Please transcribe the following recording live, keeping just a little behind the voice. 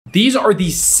These are the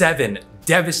 7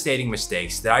 devastating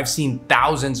mistakes that I've seen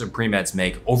thousands of pre-meds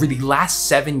make over the last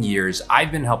 7 years I've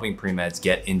been helping pre-meds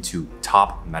get into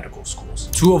top medical schools.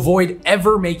 To avoid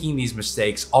ever making these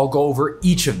mistakes, I'll go over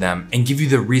each of them and give you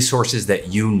the resources that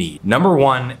you need. Number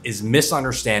 1 is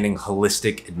misunderstanding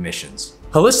holistic admissions.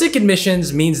 Holistic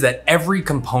admissions means that every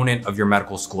component of your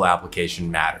medical school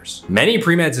application matters. Many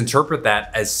pre-meds interpret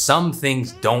that as some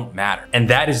things don't matter, and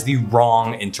that is the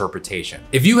wrong interpretation.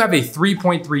 If you have a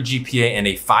 3.3 GPA and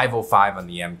a 505 on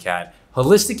the MCAT,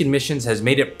 holistic admissions has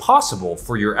made it possible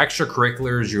for your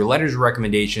extracurriculars, your letters of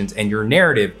recommendations, and your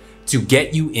narrative to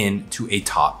get you into a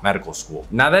top medical school.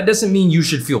 Now, that doesn't mean you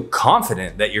should feel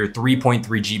confident that your 3.3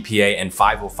 GPA and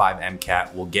 505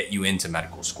 MCAT will get you into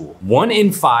medical school. 1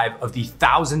 in 5 of the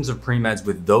thousands of pre-meds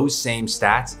with those same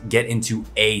stats get into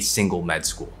a single med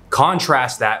school.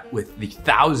 Contrast that with the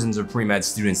thousands of pre-med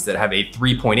students that have a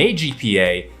 3.8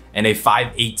 GPA and a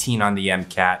 518 on the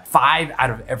MCAT. 5 out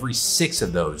of every 6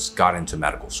 of those got into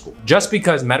medical school. Just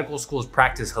because medical schools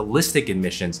practice holistic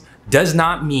admissions does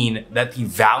not mean that the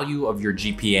value of your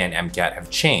GPA and MCAT have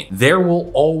changed. There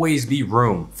will always be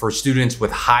room for students with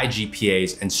high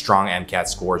GPAs and strong MCAT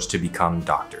scores to become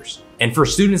doctors. And for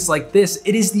students like this,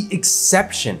 it is the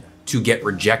exception to get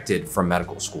rejected from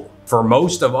medical school. For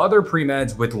most of other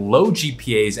pre-meds with low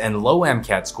GPAs and low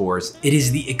MCAT scores, it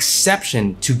is the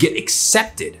exception to get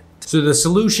accepted. So the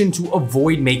solution to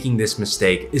avoid making this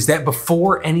mistake is that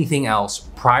before anything else,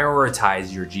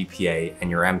 prioritize your GPA and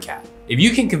your MCAT. If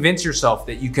you can convince yourself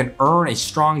that you can earn a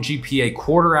strong GPA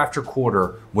quarter after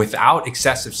quarter without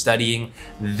excessive studying,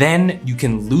 then you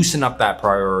can loosen up that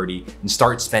priority and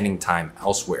start spending time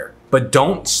elsewhere. But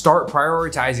don't start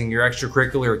prioritizing your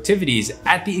extracurricular activities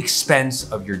at the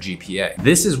expense of your GPA.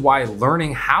 This is why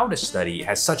learning how to study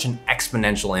has such an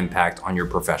exponential impact on your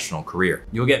professional career.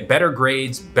 You'll get better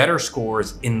grades, better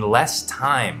scores in less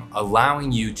time,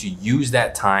 allowing you to use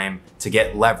that time to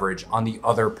get leverage on the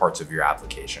other parts of your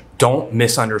application. Don't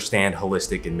misunderstand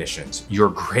holistic admissions. Your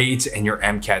grades and your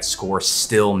MCAT score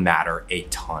still matter a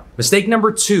ton. Mistake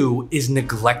number 2 is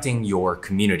neglecting your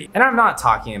community. And I'm not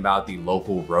talking about the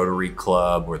local Rotary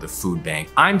Club or the food bank.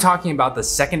 I'm talking about the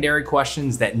secondary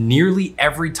questions that nearly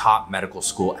every top medical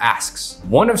school asks.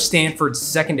 One of Stanford's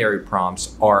secondary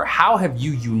prompts are, how have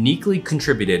you uniquely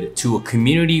contributed to a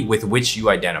community with which you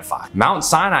identify? Mount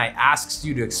Sinai asks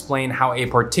you to explain how a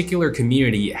particular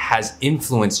community has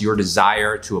influenced your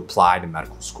desire to apply to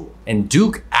medical school. And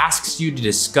Duke asks you to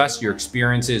discuss your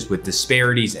experiences with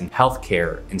disparities in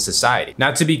healthcare in society.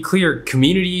 Now, to be clear,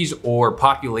 communities or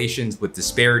populations with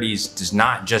disparities does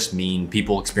not just mean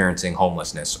people experiencing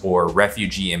homelessness or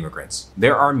refugee immigrants.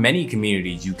 There are many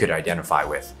communities you could identify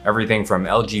with, everything from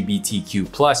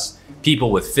LGBTQ+,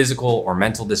 people with physical or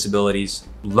mental disabilities,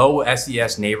 low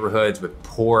SES neighborhoods with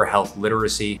poor health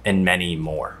literacy, and many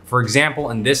more. For example,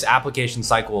 in this application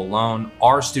cycle alone,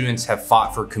 our students have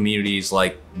fought for communities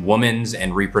like women's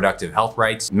and reproductive health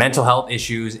rights, mental health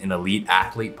issues in elite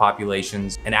athlete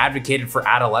populations, and advocated for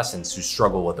adolescents who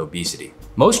struggle with obesity.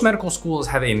 Most medical schools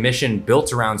have a mission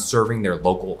built around serving their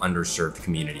local underserved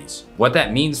communities. What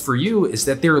that means for you is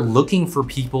that they're looking for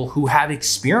people who have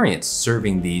experience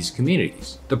serving these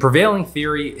communities. The prevailing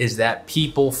theory is that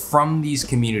people from these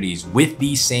communities with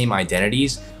these same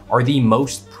identities are the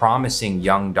most promising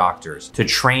young doctors to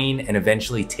train and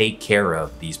eventually take care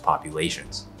of these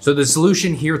populations. So the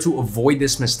solution here to avoid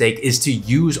this mistake is to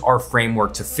use our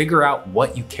framework to figure out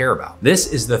what you care about.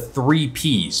 This is the 3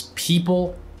 Ps: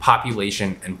 people,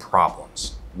 population, and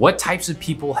problems. What types of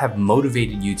people have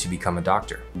motivated you to become a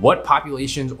doctor? What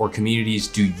populations or communities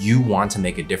do you want to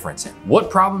make a difference in? What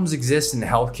problems exist in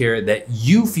healthcare that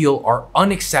you feel are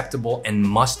unacceptable and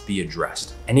must be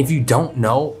addressed? And if you don't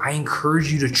know, I encourage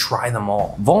you to try them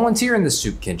all. Volunteer in the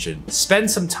soup kitchen,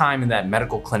 spend some time in that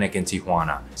medical clinic in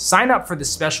Tijuana, sign up for the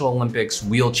Special Olympics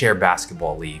Wheelchair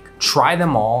Basketball League. Try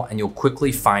them all and you'll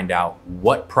quickly find out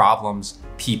what problems,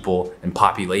 people, and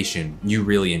population you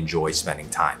really enjoy spending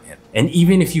time in. And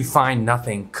even if you find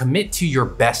nothing, commit to your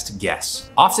best guess.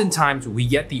 Oftentimes, we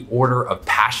get the order of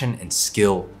passion and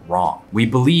skill wrong. We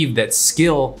believe that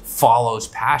skill follows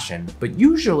passion, but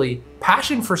usually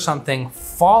passion for something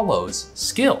follows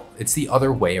skill. It's the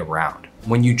other way around.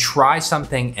 When you try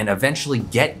something and eventually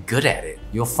get good at it,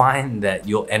 you'll find that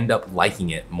you'll end up liking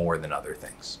it more than other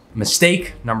things.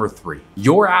 Mistake number 3,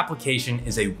 your application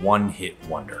is a one-hit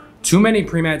wonder. Too many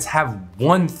pre-meds have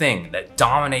one thing that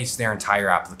dominates their entire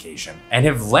application and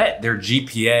have let their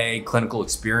GPA, clinical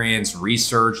experience,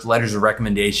 research, letters of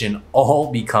recommendation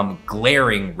all become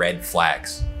glaring red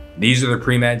flags. These are the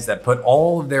pre-meds that put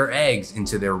all of their eggs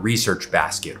into their research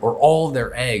basket or all of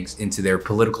their eggs into their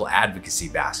political advocacy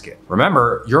basket.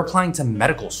 Remember, you're applying to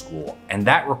medical school, and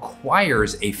that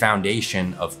requires a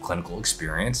foundation of clinical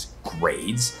experience,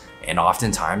 grades, and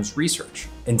oftentimes research.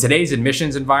 In today's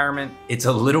admissions environment, it's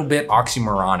a little bit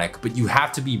oxymoronic, but you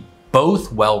have to be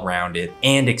both well-rounded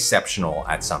and exceptional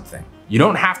at something. You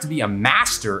don't have to be a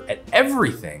master at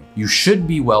everything. You should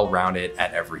be well-rounded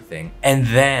at everything and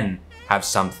then have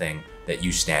something that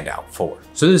you stand out for.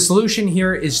 So the solution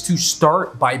here is to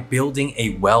start by building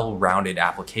a well-rounded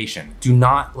application. Do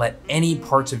not let any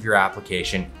parts of your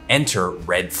application enter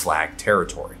red flag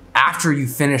territory. After you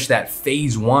finish that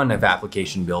phase 1 of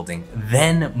application building,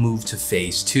 then move to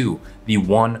phase 2, the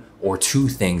 1 or 2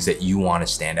 things that you want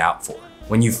to stand out for.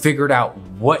 When you've figured out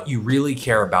what you really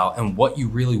care about and what you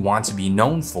really want to be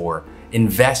known for,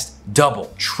 invest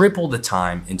double, triple the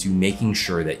time into making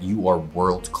sure that you are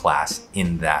world-class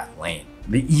in that lane.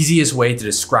 The easiest way to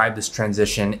describe this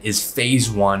transition is phase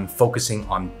 1, focusing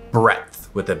on breadth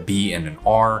with a B and an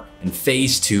R, and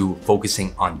phase 2,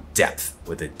 focusing on depth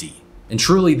with a D. And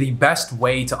truly, the best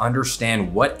way to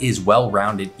understand what is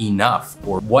well-rounded enough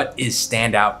or what is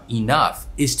standout enough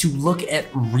is to look at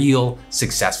real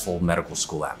successful medical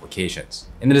school applications.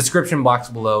 In the description box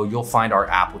below, you'll find our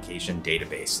application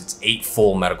database. It's 8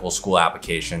 full medical school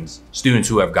applications, students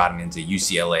who have gotten into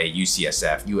UCLA,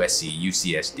 UCSF, USC,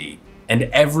 UCSD, and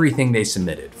everything they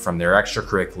submitted from their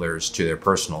extracurriculars to their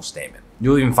personal statement.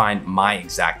 You'll even find my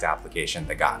exact application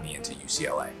that got me into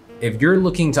UCLA. If you're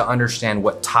looking to understand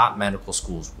what top medical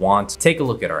schools want, take a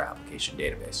look at our application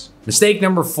database. Mistake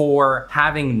number 4,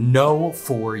 having no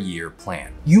 4-year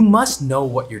plan. You must know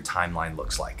what your timeline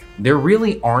looks like. There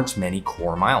really aren't many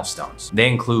core milestones. They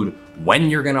include when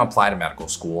you're gonna apply to medical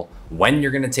school, when you're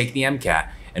gonna take the MCAT,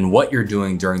 and what you're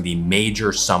doing during the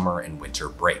major summer and winter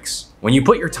breaks. When you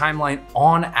put your timeline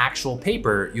on actual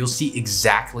paper, you'll see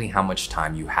exactly how much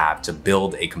time you have to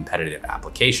build a competitive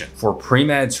application. For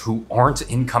pre-meds who aren't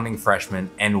incoming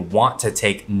freshmen and want to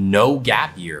take no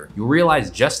gap year, you'll realize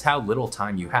just how little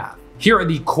time you have. Here are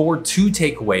the core 2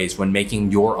 takeaways when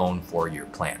making your own 4-year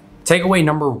plan. Takeaway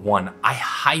number 1, I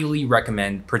highly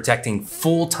recommend protecting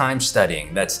full-time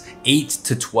studying, that's 8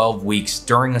 to 12 weeks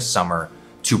during a summer,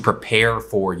 to prepare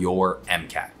for your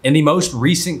MCAT. In the most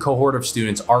recent cohort of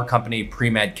students our company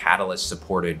Premed Catalyst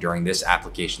supported during this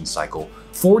application cycle,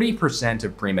 40%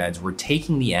 of pre-meds were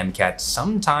taking the MCAT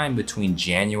sometime between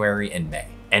January and May.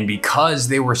 And because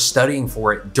they were studying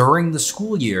for it during the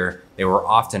school year, they were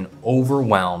often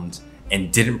overwhelmed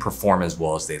and didn't perform as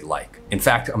well as they'd like. In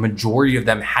fact, a majority of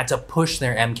them had to push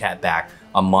their MCAT back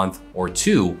a month or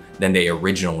 2 than they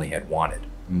originally had wanted.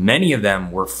 Many of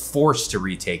them were forced to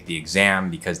retake the exam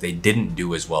because they didn't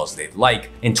do as well as they'd like,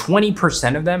 and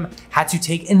 20% of them had to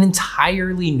take an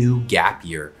entirely new gap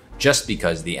year just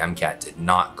because the MCAT did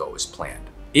not go as planned.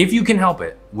 If you can help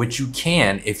it, which you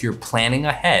can if you're planning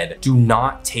ahead, do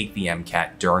not take the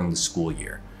MCAT during the school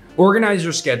year. Organize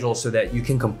your schedule so that you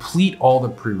can complete all the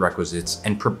prerequisites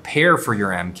and prepare for your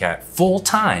MCAT full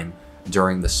time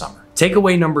during the summer.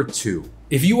 Takeaway number 2.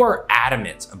 If you are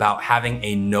adamant about having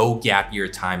a no gap year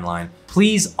timeline,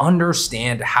 please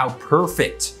understand how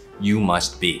perfect you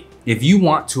must be. If you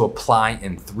want to apply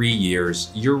in 3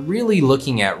 years, you're really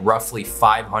looking at roughly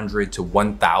 500 to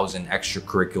 1,000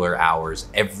 extracurricular hours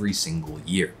every single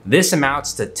year. This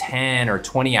amounts to 10 or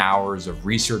 20 hours of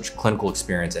research, clinical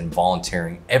experience, and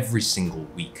volunteering every single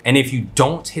week. And if you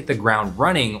don't hit the ground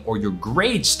running or your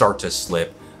grades start to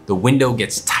slip, the window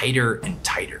gets tighter and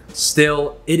tighter.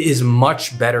 Still, it is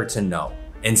much better to know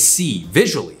and see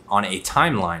visually on a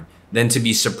timeline than to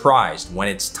be surprised when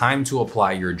it's time to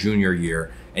apply your junior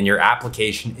year and your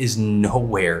application is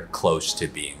nowhere close to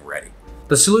being ready.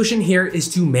 The solution here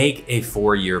is to make a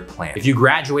 4-year plan. If you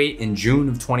graduate in June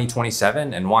of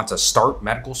 2027 and want to start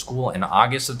medical school in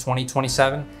August of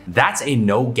 2027, that's a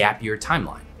no gap year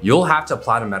timeline. You'll have to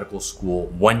apply to medical school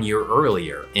 1 year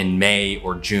earlier in May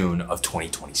or June of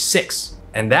 2026.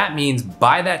 And that means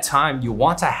by that time, you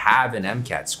want to have an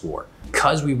MCAT score.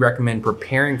 Because we recommend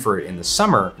preparing for it in the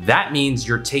summer, that means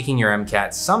you're taking your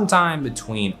MCAT sometime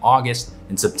between August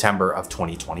and September of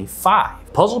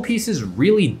 2025. Puzzle pieces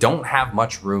really don't have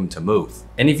much room to move.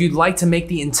 And if you'd like to make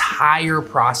the entire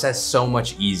process so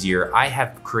much easier, I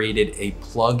have created a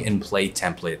plug and play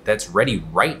template that's ready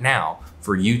right now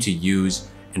for you to use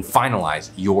and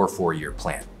finalize your 4-year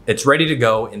plan. It's ready to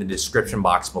go in the description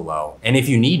box below. And if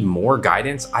you need more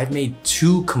guidance, I've made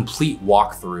 2 complete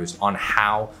walkthroughs on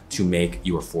how to make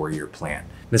your 4-year plan.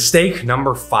 Mistake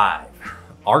number 5,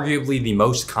 arguably the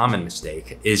most common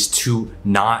mistake, is to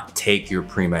not take your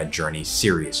pre-med journey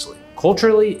seriously.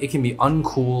 Culturally, it can be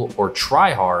uncool or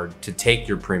try hard to take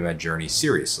your pre-med journey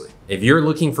seriously. If you're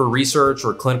looking for research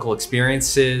or clinical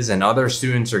experiences and other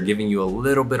students are giving you a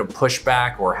little bit of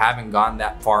pushback or haven't gone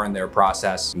that far in their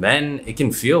process, then it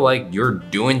can feel like you're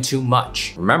doing too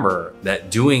much. Remember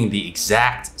that doing the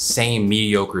exact same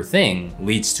mediocre thing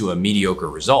leads to a mediocre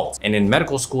result. And in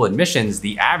medical school admissions,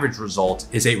 the average result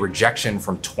is a rejection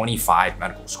from 25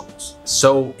 medical schools.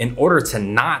 So in order to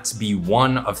not be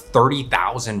one of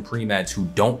 30,000 pre-meds who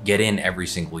don't get in every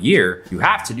single year, you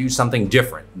have to do something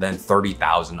different than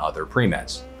 30,000 other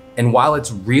pre-meds. And while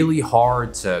it's really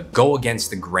hard to go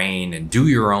against the grain and do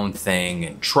your own thing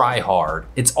and try hard,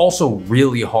 it's also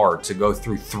really hard to go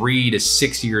through 3 to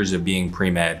 6 years of being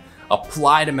pre-med,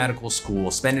 apply to medical school,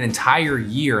 spend an entire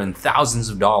year and thousands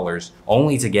of dollars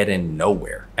only to get in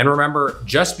nowhere. And remember,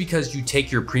 just because you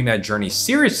take your pre-med journey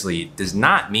seriously does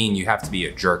not mean you have to be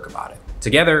a jerk about it.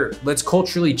 Together, let's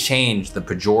culturally change the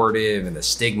pejorative and the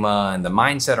stigma and the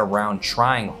mindset around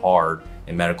trying hard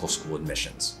in medical school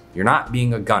admissions. You're not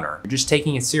being a gunner, you're just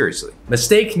taking it seriously.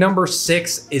 Mistake number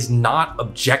 6 is not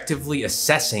objectively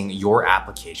assessing your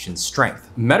application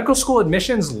strength. Medical school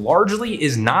admissions largely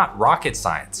is not rocket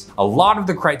science. A lot of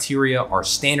the criteria are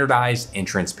standardized and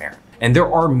transparent. And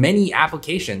there are many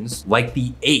applications, like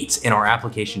the 8 in our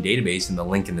application database in the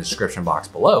link in the description box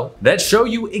below, that show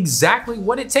you exactly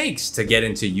what it takes to get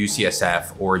into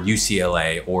UCSF or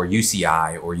UCLA or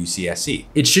UCI or UCSC.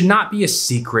 It should not be a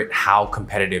secret how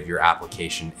competitive your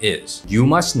application is. You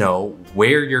must know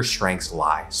where your strengths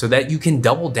lie so that you can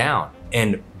double down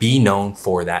and be known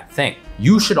for that thing.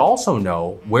 You should also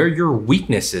know where your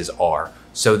weaknesses are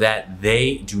so that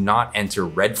they do not enter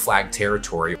red flag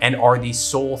territory and are the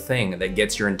sole thing that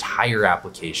gets your entire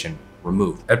application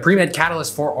removed. At Premed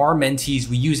Catalyst, for our mentees,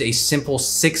 we use a simple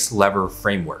 6-lever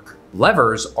framework.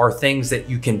 Levers are things that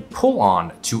you can pull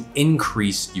on to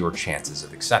increase your chances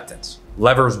of acceptance.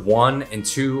 Levers 1 and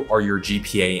 2 are your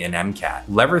GPA and MCAT.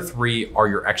 Lever 3 are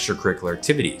your extracurricular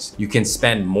activities. You can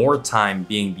spend more time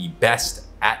being the best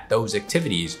at those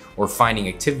activities or finding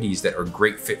activities that are a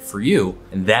great fit for you,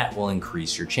 and that will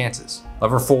increase your chances.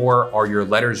 Lever 4 are your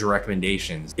letters of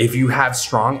recommendations. If you have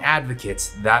strong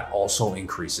advocates, that also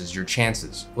increases your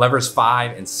chances. Levers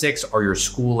 5 and 6 are your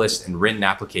school list and written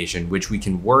application, which we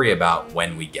can worry about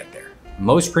when we get there.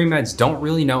 Most pre-meds don't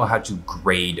really know how to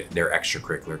grade their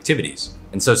extracurricular activities.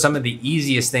 And so some of the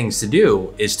easiest things to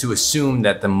do is to assume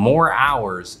that the more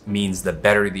hours means the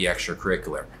better the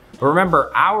extracurricular. But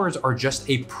remember, hours are just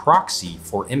a proxy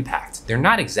for impact. They're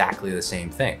not exactly the same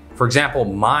thing. For example,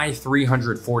 my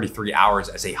 343 hours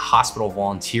as a hospital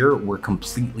volunteer were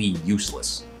completely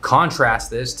useless.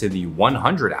 Contrast this to the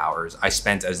 100 hours I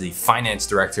spent as the finance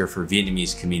director for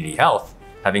Vietnamese Community Health,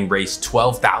 having raised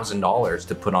 $12,000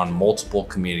 to put on multiple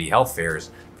community health fairs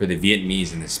for the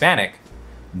Vietnamese and Hispanic.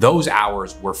 Those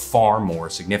hours were far more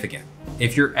significant.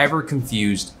 If you're ever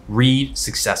confused, read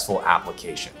successful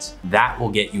applications. That will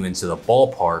get you into the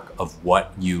ballpark of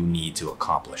what you need to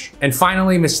accomplish. And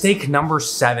finally, mistake number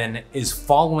 7 is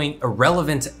following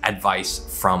irrelevant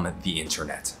advice from the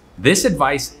internet. This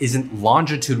advice isn't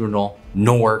longitudinal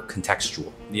nor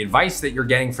contextual. The advice that you're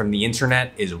getting from the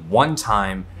internet is one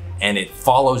time, and it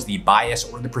follows the bias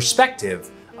or the perspective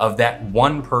of that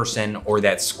one person or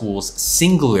that school's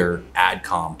singular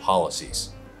AdCom policies.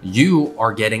 You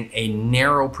are getting a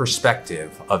narrow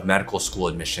perspective of medical school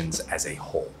admissions as a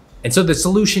whole. And so the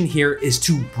solution here is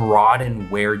to broaden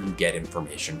where you get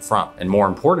information from. And more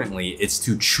importantly, it's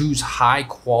to choose high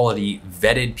quality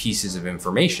vetted pieces of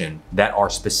information that are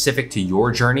specific to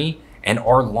your journey and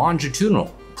are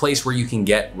longitudinal, a place where you can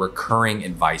get recurring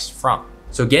advice from.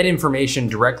 So get information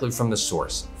directly from the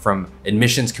source, from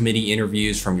admissions committee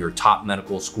interviews from your top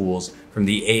medical schools, from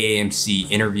the AAMC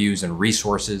interviews and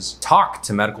resources. Talk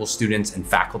to medical students and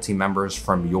faculty members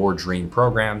from your dream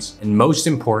programs. And most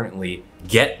importantly,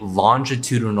 get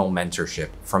longitudinal mentorship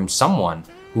from someone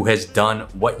who has done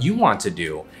what you want to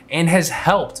do and has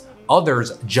helped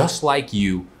others just like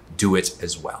you do it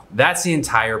as well. That's the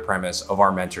entire premise of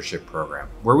our mentorship program,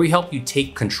 where we help you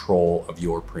take control of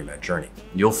your pre-med journey.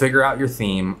 You'll figure out your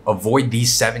theme, avoid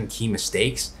these 7 key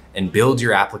mistakes, and build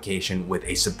your application with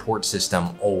a support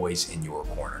system always in your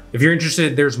corner. If you're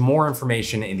interested, there's more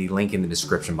information in the link in the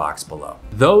description box below.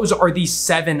 Those are the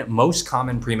 7 most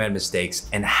common pre-med mistakes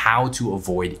and how to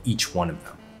avoid each one of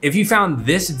them. If you found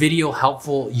this video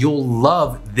helpful, you'll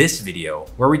love this video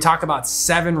where we talk about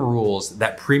 7 rules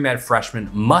that pre-med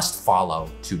freshmen must follow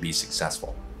to be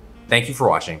successful. Thank you for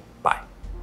watching.